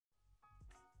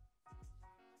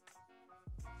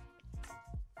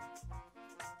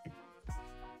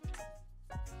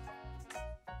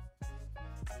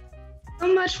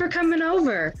So much for coming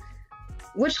over.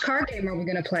 Which card game are we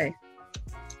gonna play?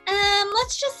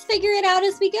 Let's just figure it out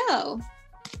as we go.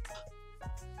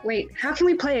 Wait, how can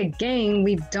we play a game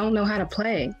we don't know how to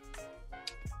play?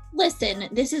 Listen,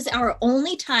 this is our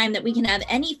only time that we can have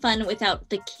any fun without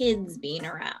the kids being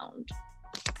around.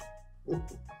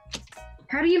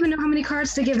 How do you even know how many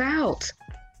cards to give out?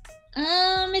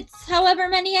 It's however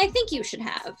many I think you should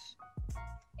have.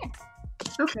 Here.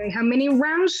 Okay, how many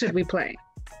rounds should we play?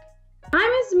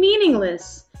 Time is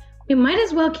meaningless. We might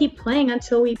as well keep playing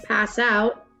until we pass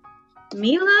out.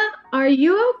 Mila, are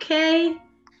you okay?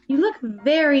 You look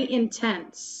very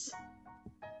intense.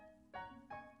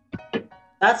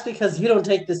 That's because you don't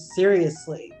take this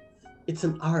seriously. It's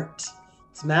an art.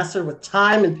 It's mastered with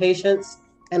time and patience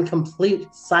and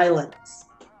complete silence.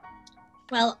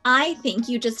 Well, I think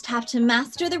you just have to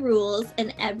master the rules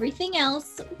and everything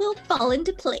else will fall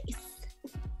into place.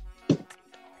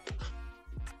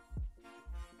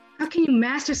 How can you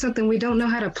master something we don't know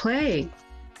how to play?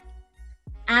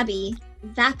 Abby,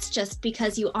 that's just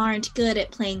because you aren't good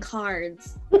at playing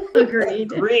cards.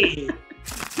 Agreed. Agreed.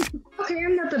 Okay,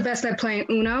 I'm not the best at playing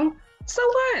Uno. So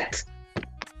what?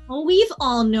 Well, we've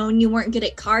all known you weren't good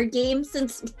at card games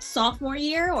since sophomore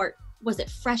year, or was it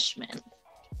freshman?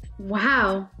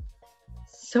 Wow.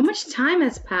 So much time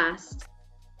has passed.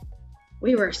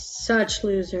 We were such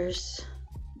losers.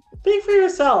 Speak for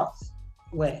yourself.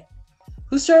 Wait,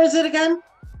 whose turn is it again?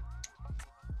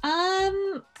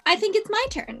 I think it's my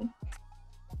turn.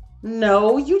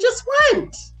 No, you just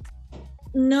went.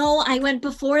 No, I went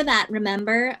before that,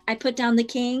 remember? I put down the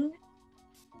king.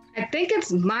 I think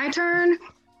it's my turn.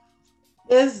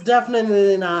 It's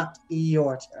definitely not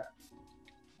your turn.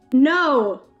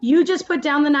 No, you just put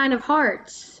down the 9 of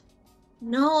hearts.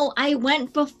 No, I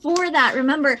went before that,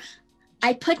 remember?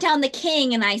 I put down the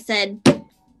king and I said,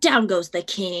 down goes the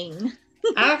king.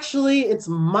 Actually, it's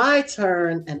my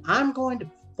turn and I'm going to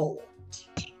fold.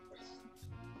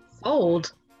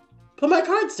 Fold? Put my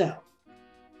cards down.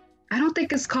 I don't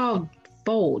think it's called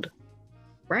fold,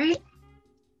 right?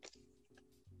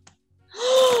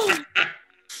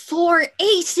 4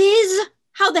 aces?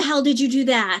 How the hell did you do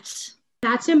that?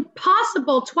 That's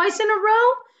impossible. Twice in a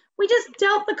row? We just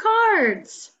dealt the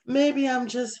cards. Maybe I'm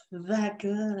just that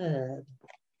good.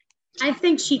 I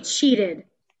think she cheated.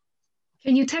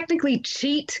 Can you technically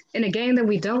cheat in a game that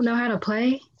we don't know how to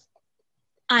play?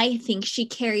 I think she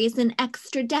carries an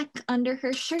extra deck under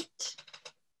her shirt.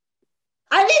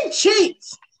 I didn't cheat.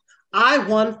 I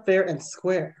won fair and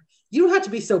square. You don't have to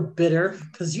be so bitter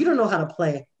because you don't know how to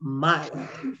play my way.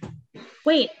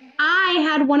 Wait, I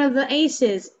had one of the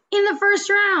aces in the first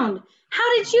round.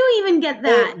 How did you even get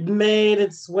that? It made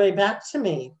its way back to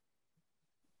me.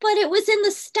 But it was in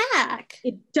the stack.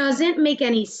 It doesn't make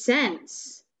any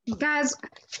sense. Guys,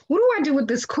 what do I do with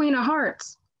this Queen of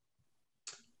Hearts?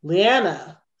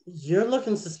 Leanna, you're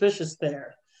looking suspicious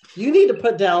there. You need to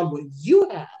put down what you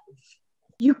have.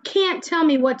 You can't tell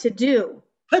me what to do.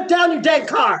 Put down your dead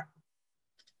card.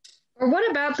 Or what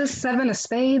about this 7 of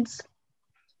spades?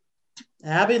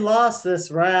 Abby lost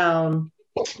this round.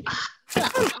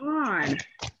 Come on.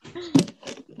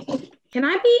 Can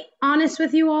I be honest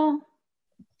with you all?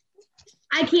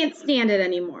 I can't stand it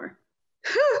anymore.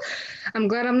 I'm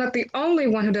glad I'm not the only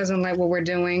one who doesn't like what we're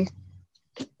doing.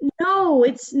 No,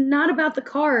 it's not about the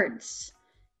cards.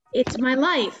 It's my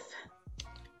life.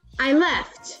 I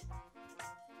left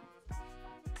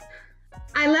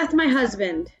my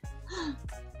husband.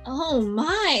 Oh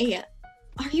my.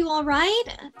 Are you all right?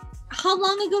 How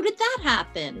long ago did that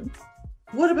happen?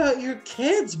 What about your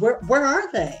kids? Where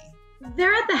are they?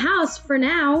 They're at the house for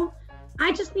now.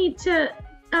 I just need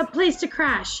a place to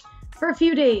crash for a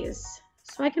few days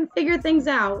so I can figure things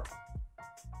out.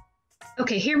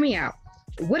 Okay, hear me out.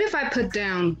 What if I put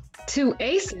down 2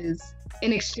 aces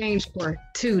in exchange for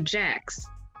 2 jacks?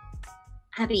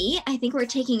 Abby, I think we're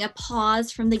taking a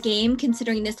pause from the game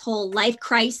considering this whole life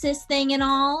crisis thing and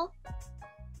all.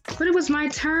 But it was my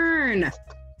turn.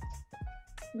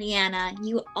 Leanna,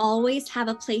 you always have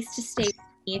a place to stay with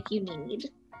me if you need.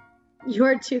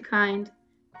 You're too kind.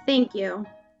 Thank you.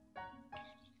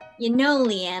 You know,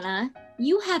 Leanna,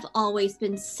 you have always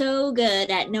been so good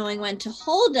at knowing when to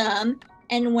hold them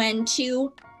and when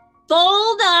to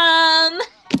fold them.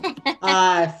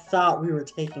 I thought we were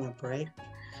taking a break.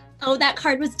 Oh, that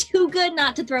card was too good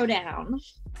not to throw down.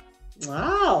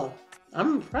 Wow,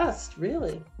 I'm impressed,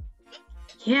 really.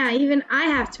 Yeah, even I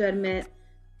have to admit,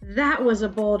 that was a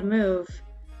bold move.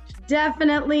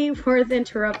 Definitely worth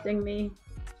interrupting me.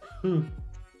 Hmm.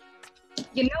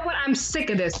 You know what? I'm sick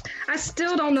of this. I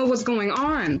still don't know what's going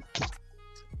on.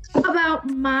 About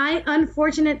my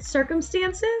unfortunate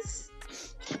circumstances?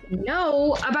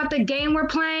 know about the game we're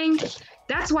playing.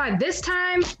 That's why this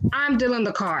time I'm dealing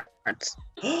the cards.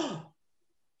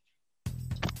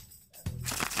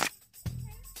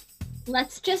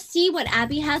 Let's just see what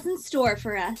Abby has in store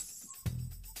for us.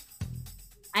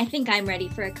 I think I'm ready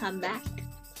for a comeback.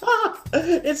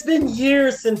 It's been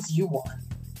years since you won.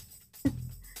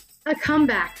 A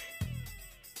comeback.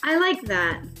 I like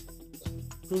that.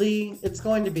 Lee, it's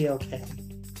going to be okay.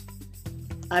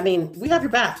 I mean, we have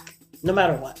your back, no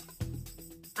matter what.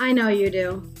 I know you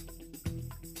do.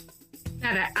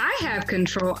 Now that I have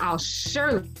control, I'll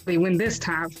surely win this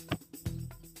time.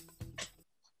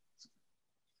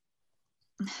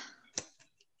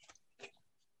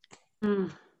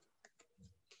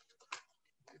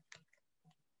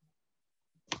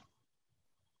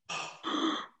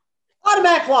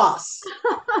 Automatic loss!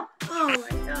 Oh my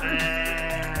god.